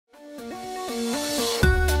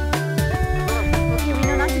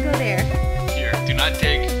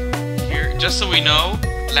just so we know,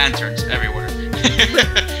 lanterns everywhere.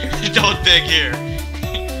 Don't dig here.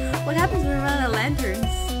 What happens when we run out of lanterns?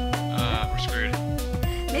 We're screwed.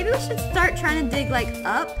 Maybe we should start trying to dig like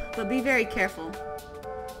up, but be very careful.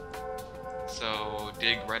 So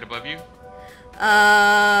dig right above you.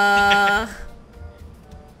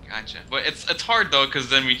 Gotcha. But it's hard though, because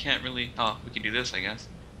then we can't really. Oh, we can do this, I guess.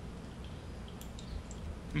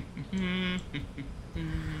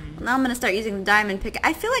 Now I'm gonna start using the diamond pick.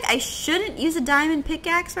 I feel like I shouldn't use a diamond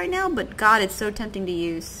pickaxe right now, but God, it's so tempting to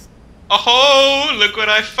use. Oh, look what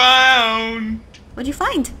I found! What'd you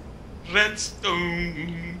find?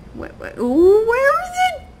 Redstone. Ooh, where was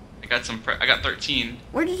it? I got I got 13.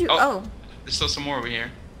 Where did you? Oh, there's still some more over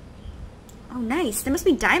here. Oh, nice. There must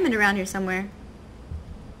be diamond around here somewhere.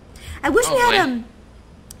 I wish we had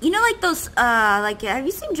you know, like those like have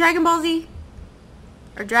you seen Dragon Ball Z?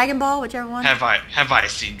 Or Dragon Ball, whichever one. Have I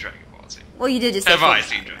seen Dragon Ball Z? Well, you did just say Have I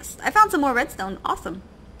seen Dragon? I found some more redstone. Awesome.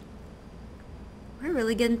 We're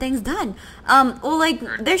really getting things done. Well, like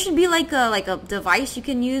there should be like a device you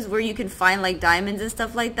can use where you can find like diamonds and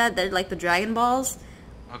stuff like that. They're like the Dragon Balls.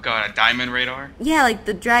 Oh god, a diamond radar? Yeah, like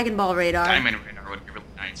the Dragon Ball radar. Diamond radar would be really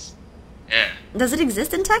nice. Yeah. Does it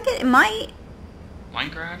exist in Tekkit? It might.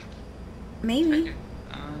 Minecraft? Maybe. Tekkit?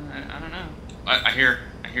 I don't know. I hear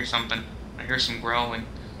something. I hear some growling.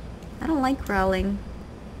 I don't like growling.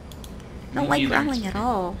 I don't like growling at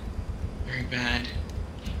all. Very bad.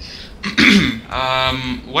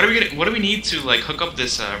 What do we need to like hook up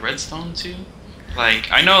this redstone to? Like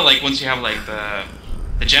I know like once you have like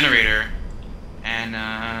the generator and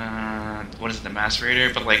what is it, the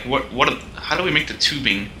macerator? But like how do we make the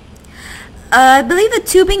tubing? I believe the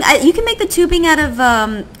tubing. You can make the tubing out of.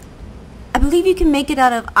 I believe you can make it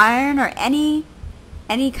out of iron or any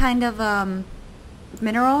kind of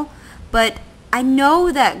mineral, but I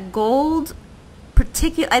know that gold.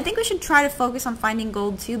 I think we should try to focus on finding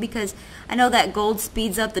gold too, because I know that gold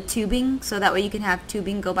speeds up the tubing, so that way you can have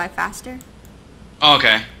tubing go by faster. Oh,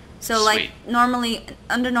 okay. So Sweet. like normally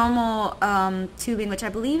under normal tubing, which I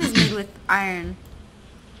believe is made with iron,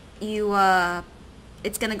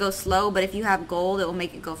 it's gonna go slow, but if you have gold, it will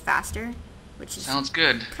make it go faster, which is sounds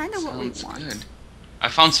good. Kind of what we want. Good. I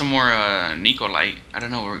found some more Nicolite. I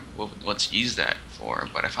don't know what's used that for,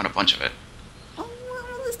 but I found a bunch of it. Oh,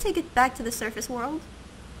 well, let's take it back to the surface world.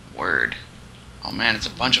 Word. Oh man, it's a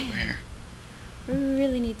bunch over here. We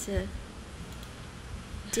really need to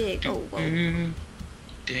dig. Oh, whoa.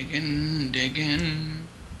 Digging.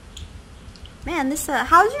 Man, this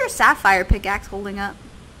how's your sapphire pickaxe holding up?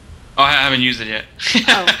 Oh, I haven't used it yet.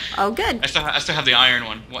 oh, good. I still have the iron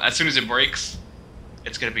one. Well, as soon as it breaks,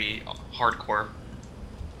 it's gonna be hardcore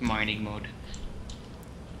mining mode.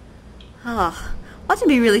 Oh, watch it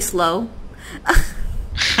be really slow.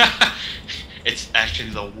 It's actually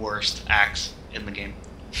the worst axe in the game.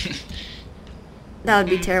 That would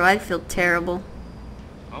be terrible. I'd feel terrible.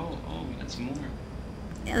 Oh, that's more.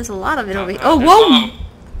 Yeah, there's a lot of it over here. Oh,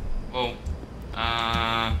 whoa!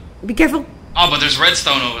 Whoa. Be careful. Oh, but there's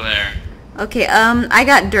redstone over there. Okay, I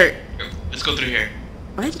got dirt. Let's go through here.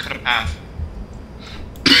 What? Let's cut a path.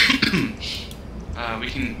 We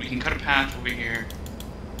can cut a path over here.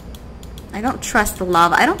 I don't trust the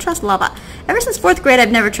lava. I don't trust lava. Ever since 4th grade,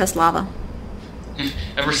 I've never trusted lava.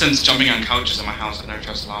 Ever since jumping on couches in my house, I never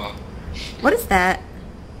trusted lava. What is that?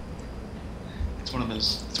 It's one of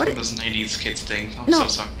those 90s kids things. I'm No. so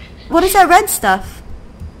sorry. What is that red stuff?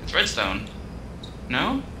 It's redstone.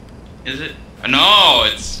 No? Is it? No,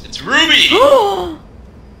 it's ruby! Oh!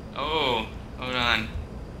 Oh, hold on.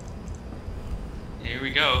 Here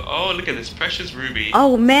we go. Oh, look at this precious ruby.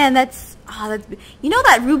 Oh man, that's you know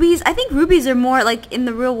that rubies. I think rubies are more like in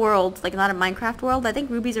the real world, like not a Minecraft world. I think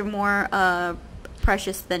rubies are more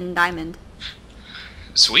precious than diamond.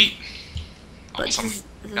 Sweet. But Awesome.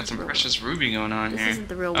 Got some precious ruby going on here. This isn't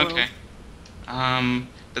the real world. Okay.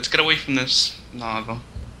 Let's get away from this lava.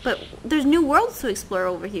 But there's new worlds to explore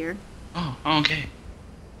over here. Oh, okay.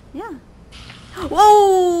 Yeah.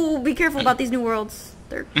 Whoa! Be careful about these new worlds.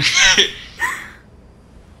 They're...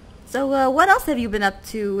 So, what else have you been up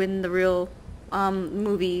to in the real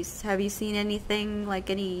movies? Have you seen anything, like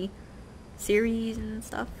any series and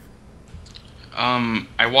stuff?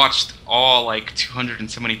 I watched all, like,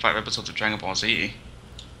 275 episodes of Dragon Ball Z.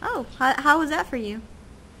 Oh, how was that for you?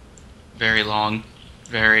 Very long.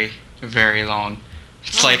 Very, very long.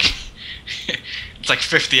 It's like... it's like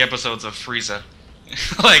 50 episodes of Frieza.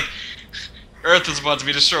 Like, Earth is about to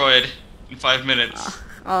be destroyed in 5 minutes.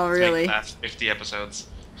 Oh, really? Like last 50 episodes.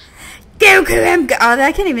 Goku,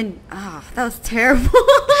 I can't even... Oh, that was terrible.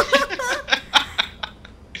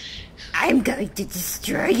 I'm going to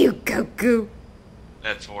destroy you, Goku.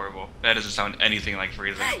 That's horrible. That doesn't sound anything like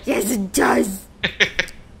freezing. Yes, it does.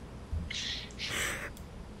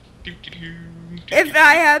 If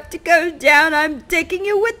I have to go down, I'm taking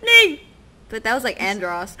you with me. But that was like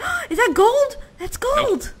Andros. Is that gold? That's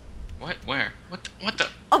gold. Nope. What? Where? What the?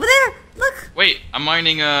 Over there. Look. Wait, I'm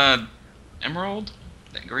mining emerald?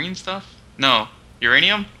 That green stuff? No.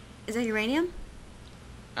 Uranium? Is that uranium?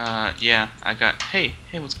 Yeah. I got... Hey,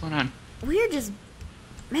 what's going on? We're just...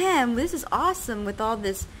 Man, this is awesome with all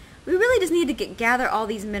this. We really just need to gather all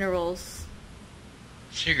these minerals.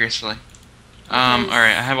 Seriously. Alright,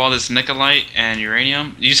 I have all this nicolite and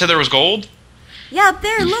uranium. You said there was gold? Yeah, up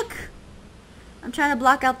there, look. I'm trying to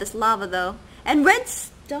block out this lava, though. And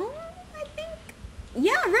redstone, I think?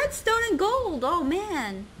 Yeah, redstone and gold. Oh,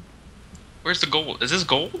 man. Where's the gold? Is this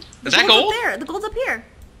gold? Is The that gold's gold? up there. The gold's up here.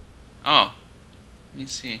 Oh. Let me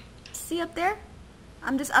see. See up there?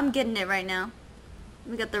 I'm getting it right now.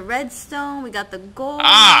 We got the redstone. We got the gold.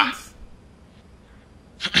 Ah!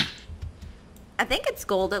 I think it's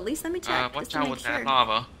gold. At least let me check. Watch out with that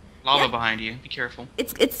lava. Lava behind you. Be careful.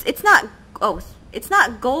 It's not. Oh, it's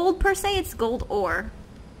not gold per se. It's gold ore.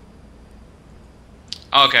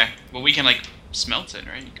 Oh, okay. Well, we can like smelt it,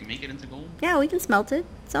 right? You can make it into gold. Yeah, we can smelt it.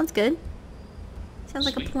 Sounds good. Sounds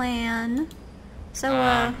Sweet. like a plan. So,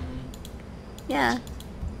 yeah.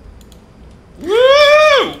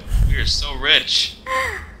 Woo! We are so rich.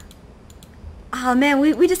 Oh man,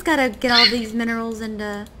 we just gotta get all these minerals and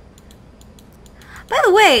By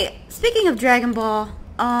the way, speaking of Dragon Ball,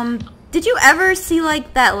 did you ever see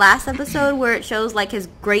like that last episode where it shows like his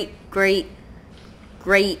great grandson?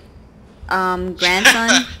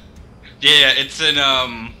 Yeah, it's in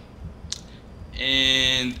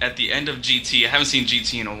at the end of GT. I haven't seen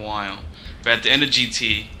GT in a while, but at the end of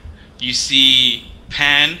GT, you see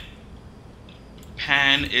Pan.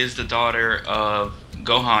 Pan is the daughter of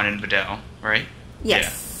Gohan and Videl, right? Yes. Yeah.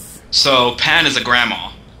 So Pan is a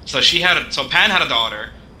grandma. So Pan had a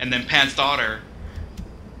daughter, and then Pan's daughter.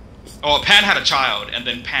 Oh, Pan had a child, and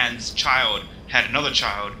then Pan's child had another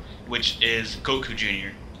child, which is Goku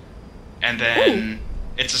Jr. And then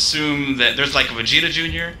it's assumed that there's like a Vegeta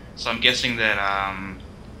Jr. So I'm guessing that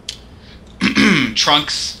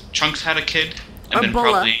Trunks had a kid, and Or then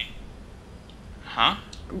Bulla. probably, huh?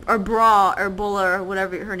 Or Bra or Bulla or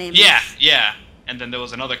whatever her name is. Yeah. And then there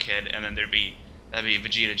was another kid, and then that'd be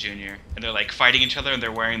Vegeta Jr. And they're like fighting each other, and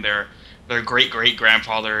they're wearing their great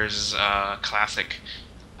grandfather's classic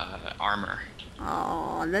armor.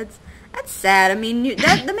 Oh, that's sad. I mean,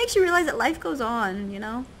 that makes you realize that life goes on, you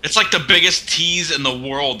know? It's like the biggest tease in the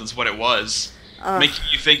world is what it was. Making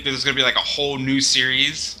you think there's gonna be like a whole new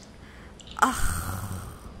series.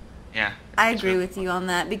 Yeah. I agree with you on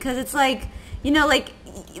that because it's like, you know, like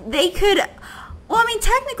they could. Well, I mean,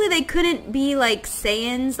 technically they couldn't be like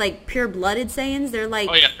Saiyans, like pure-blooded Saiyans. They're like.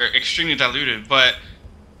 Oh yeah, they're extremely diluted, but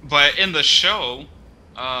in the show,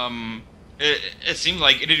 it seemed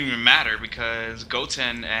like it didn't even matter because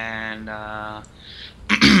Goten and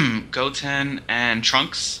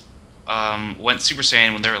Trunks went Super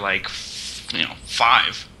Saiyan when they were like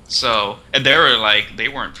 5. So and they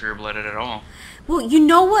weren't pure-blooded at all. Well, you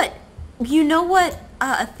know what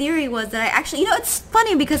a theory was that I actually, it's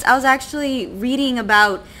funny because I was actually reading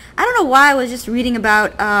about, I don't know why I was just reading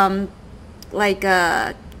about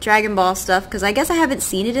Dragon Ball stuff because I guess I haven't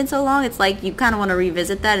seen it in so long. It's like you kind of want to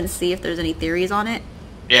revisit that and see if there's any theories on it.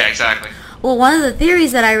 Yeah, exactly. Well, one of the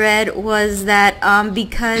theories that I read was that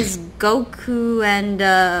because Goku and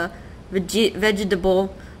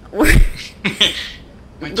Vegetable were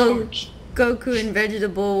Goku and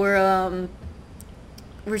Vegetable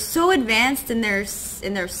were so advanced in their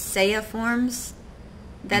Saiya forms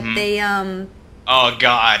that they Oh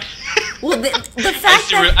God. Well, the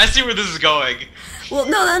fact I see where this is going. Well,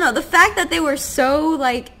 no. The fact that they were so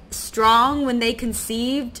like strong when they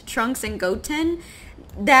conceived Trunks and Goten,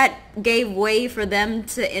 that gave way for them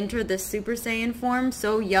to enter the Super Saiyan form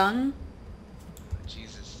so young.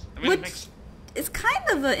 Jesus. I mean, Which is kind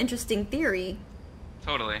of an interesting theory.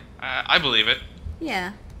 Totally. I believe it.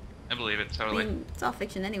 Yeah. I believe it, totally. I mean, it's all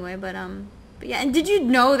fiction anyway, but yeah. And did you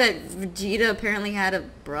know that Vegeta apparently had a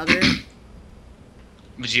brother?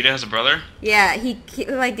 Vegeta has a brother? Yeah, he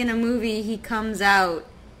like in a movie he comes out.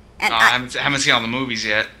 And I haven't seen all the movies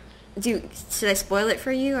yet. Should I spoil it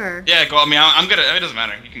for you or? Yeah, go. I mean, I'm gonna. It doesn't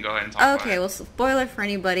matter. You can go ahead and talk about it. Okay, well, spoiler for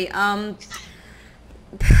anybody.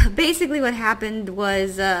 Basically, what happened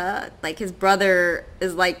was like his brother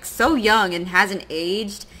is like so young and hasn't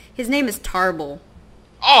aged. His name is Tarble.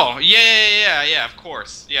 Oh yeah. Of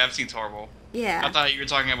course. Yeah, I've seen Tarble. Yeah. I thought you were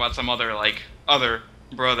talking about some other other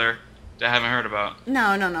brother that I haven't heard about.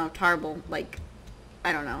 No, Tarble. Like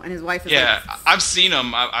I don't know. And his wife is Yeah, like... I've seen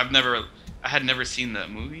him. I had never seen the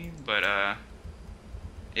movie, but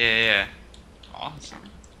yeah. Awesome.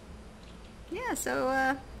 Yeah,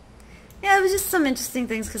 so, yeah, it was just some interesting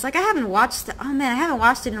things, because, like, I haven't watched it. Oh, man, I haven't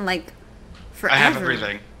watched it in, like, forever. I have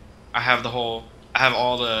everything. I have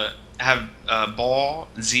Ball,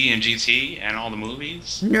 Z, and GT, and all the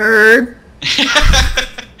movies. Nerd.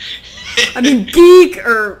 I mean, geek,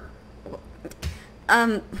 or...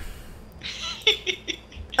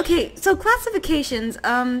 Okay, so classifications,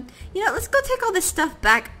 let's go take all this stuff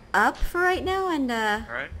back up for right now, and,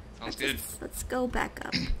 Alright, sounds good. Let's go back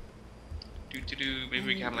up. Maybe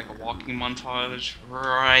we can have, like, a walking montage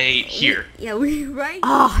right here. Right?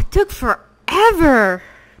 Oh, it took forever!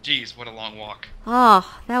 Jeez, what a long walk.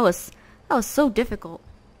 Oh, that was so difficult.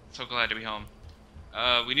 So glad to be home.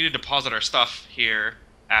 We need to deposit our stuff here,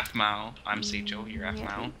 Aphmau. I'm Satiel, here,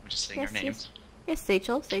 Aphmau. I'm just saying our names. Yes,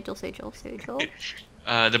 Satiel.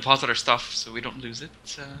 Deposit our stuff so we don't lose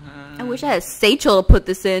it. I wish I had Satiel to put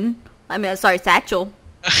this in. I mean, sorry, Satchel.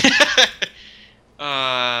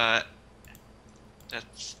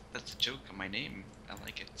 That's a joke on my name. I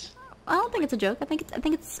like it. I don't think it's a joke. I think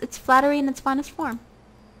it's flattery in its finest form,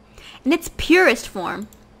 in its purest form.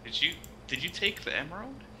 Did you take the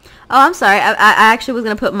emerald? Oh, I'm sorry. I actually was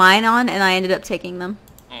gonna put mine on, and I ended up taking them.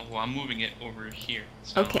 Oh well, I'm moving it over here.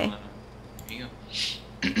 So, okay. Here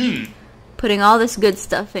you go. Putting all this good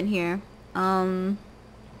stuff in here. Right.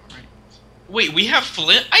 Wait, we have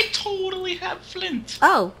flint? I totally have flint.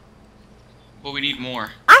 Oh. But we need more.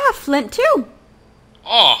 I have flint too.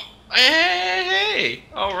 Oh, hey!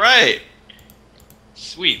 All right.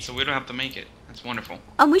 Sweet. So we don't have to make it. That's wonderful.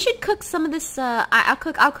 We should cook some of this. I'll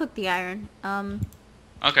cook the iron.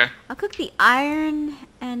 Okay. I'll cook the iron,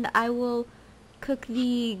 and I will cook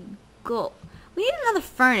the gold. We need another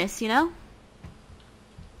furnace, you know.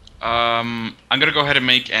 I'm gonna go ahead and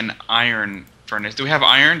make an iron furnace. Do we have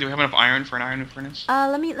iron? Do we have enough iron for an iron furnace?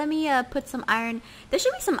 Let me put some iron. There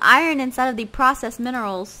should be some iron inside of the processed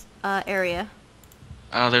minerals area.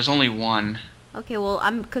 There's only one. Okay, well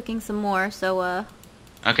I'm cooking some more. So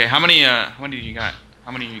Okay, how many do you got?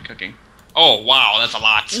 How many are you cooking? Oh wow, that's a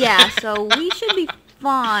lot. Yeah, so we should be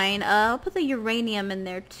fine. I'll put the uranium in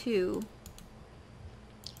there too.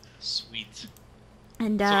 Sweet.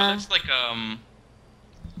 And so that's like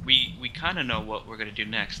we kind of know what we're gonna do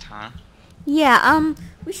next, huh? Yeah.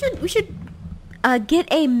 We should get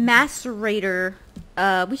a macerator.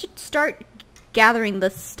 We should start gathering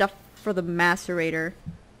the stuff for the macerator.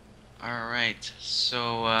 All right.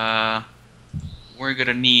 So we're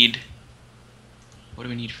gonna need. What do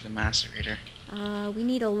we need for the macerator? We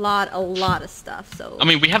need a lot of stuff. So. I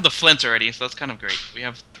mean, we have the flint already, so that's kind of great. We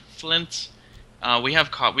have flint. We can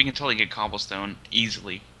totally get cobblestone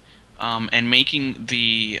easily. And making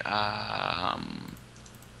the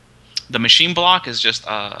machine block is just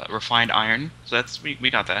refined iron. So that's we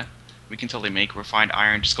got that. We can totally make refined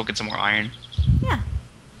iron. Just go get some more iron. Yeah.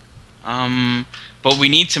 But we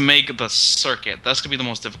need to make the circuit. That's gonna be the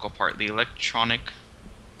most difficult part. The electronic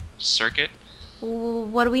circuit.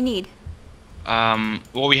 What do we need?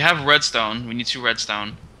 Well, we have redstone. We need 2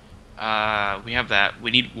 redstone. We have that. We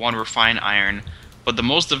need 1 refined iron. But the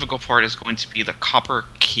most difficult part is going to be the copper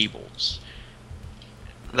cables.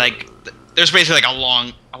 Like, there's basically like a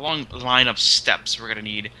long line of steps we're gonna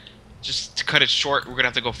need. Just to cut it short, we're gonna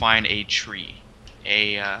have to go find a tree,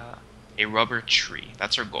 a rubber tree.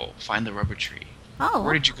 That's our goal. Find the rubber tree. Oh.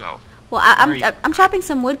 Where did you go? Well, I'm chopping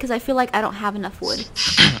some wood because I feel like I don't have enough wood.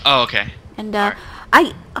 Oh, okay. And right.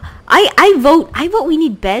 I vote we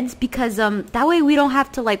need beds because that way we don't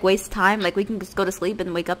have to like waste time. Like we can just go to sleep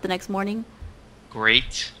and wake up the next morning.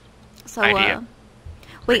 Great. So idea.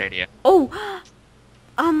 Wait. Great idea. Oh,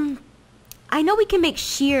 I know we can make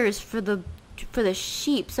shears for the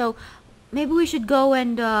sheep. So maybe we should go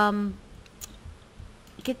and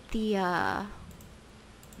get the.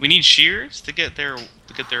 We need shears to get their.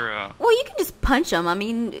 Well, you can just punch them. I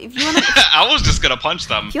mean, if you want to. I was just gonna punch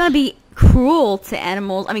them. If you want to be cruel to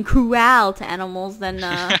animals, then.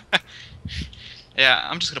 Yeah,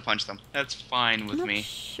 I'm just gonna punch them. That's fine with me. I'm not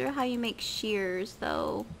sure how you make shears,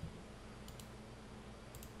 though.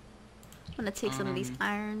 I'm gonna take some of these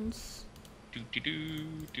irons.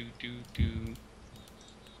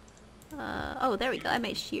 Oh, there we go. I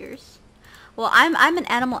made shears. Well, I'm an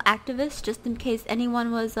animal activist, just in case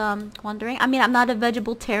anyone was wondering. I mean, I'm not a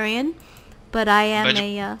vegetarian, but I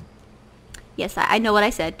am yes, I know what I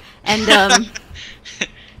said. And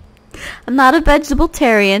I'm not a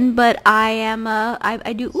vegetarian, but I am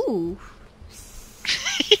I do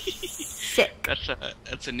sick.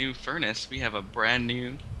 That's a new furnace. We have a brand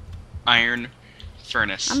new iron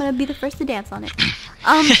furnace. I'm gonna be the first to dance on it.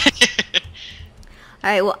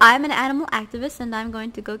 Alright, well, I'm an animal activist, and I'm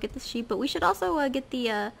going to go get the sheep, but we should also get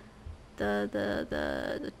the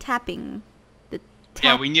tapping.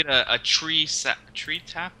 Yeah, we need a tree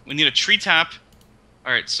tap. We need a tree tap.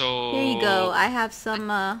 Alright, so... Here you go. I have some,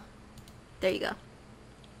 there you go.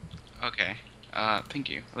 Okay. Thank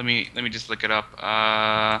you. Let me just look it up.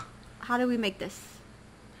 How do we make this?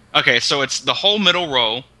 Okay, so it's the whole middle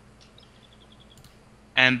row,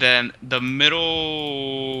 and then the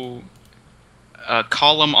middle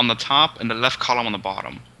column on the top, and the left column on the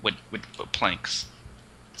bottom with planks.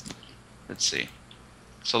 Let's see.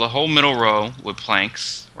 So the whole middle row with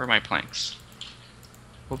planks. Where are my planks?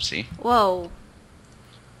 Whoopsie. Whoa.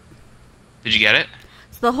 Did you get it?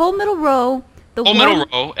 So the whole middle row. The whole middle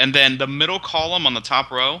row, and then the middle column on the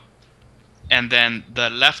top row, and then the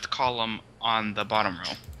left column on the bottom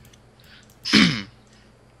row.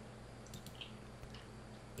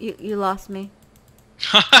 You lost me.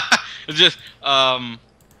 It's just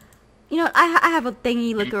You know what, I have a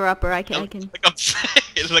thingy looker upper. I can.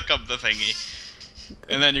 Look up the thingy,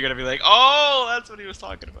 and then you're gonna be like, oh, that's what he was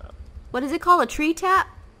talking about. What is it called? A tree tap?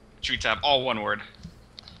 Tree tap, all one word.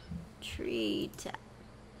 Tree tap.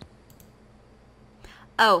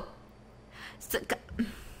 Oh. So,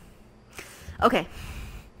 okay.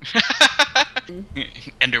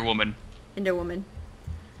 Enderwoman. Enderwoman.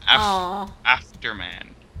 Afterman.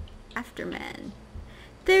 Afterman.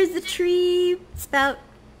 There's the tree spout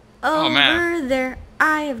over man. there.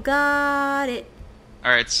 I have got it.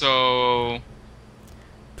 Alright, so...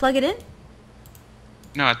 Plug it in?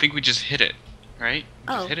 No, I think we just hit it, right?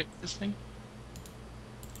 Just hit it with this thing?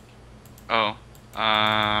 Oh.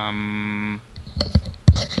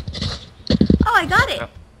 Oh, I got it.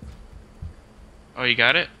 Oh, you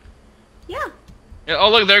got it? Yeah.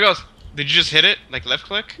 Oh, look, there it goes. Did you just hit it? Like left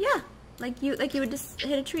click? Yeah. Like you would just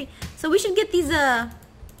hit a tree. So we should get these Where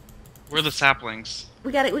are the saplings?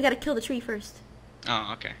 We gotta kill the tree first.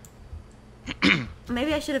 Oh, okay.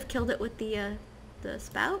 Maybe I should have killed it with the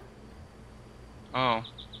spout? Oh.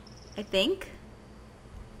 I think.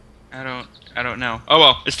 I don't know. Oh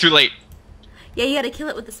well, it's too late. Yeah, you gotta kill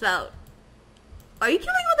it with the spout. Are you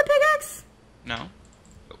killing it with a pickaxe? No.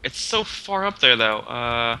 It's so far up there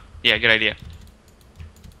though. Yeah, good idea.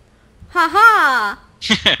 Haha!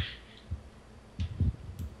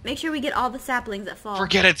 Make sure we get all the saplings that fall.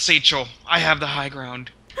 Forget it, Satiel. I have the high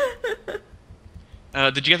ground.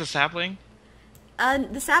 Did you get the sapling?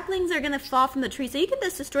 The saplings are gonna fall from the tree, so you can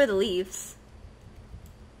just destroy the leaves.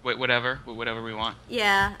 Wait, whatever we want.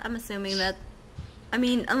 Yeah, I'm assuming that. I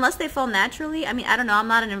mean, unless they fall naturally. I mean, I don't know. I'm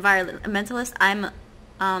not an environmentalist. I'm,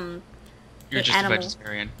 You're just animal. a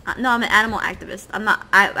vegetarian. No, I'm an animal activist. I'm not.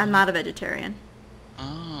 I'm not a vegetarian.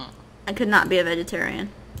 Oh. I could not be a vegetarian.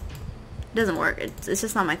 It doesn't work. It's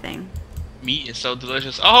just not my thing. Meat is so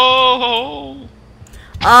delicious. Oh.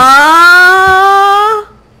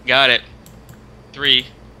 Got it. 3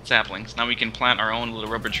 saplings. Now we can plant our own little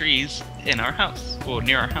rubber trees in our house. Well,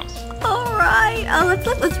 near our house. All right.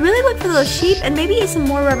 Let's really look for those sheep and maybe some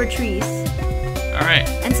more rubber trees. All right.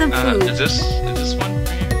 And some food. Is this one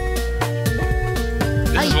right here?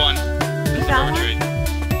 This is one. You found one? Tree.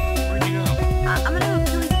 Where'd you go? I'm gonna go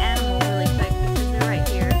kill these animals really quick because they're right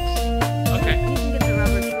here. Okay. You can get the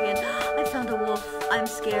rubber tree and I found a wolf. I'm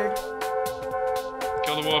scared.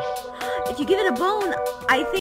 Kill the wolf. If you give it a bone, I think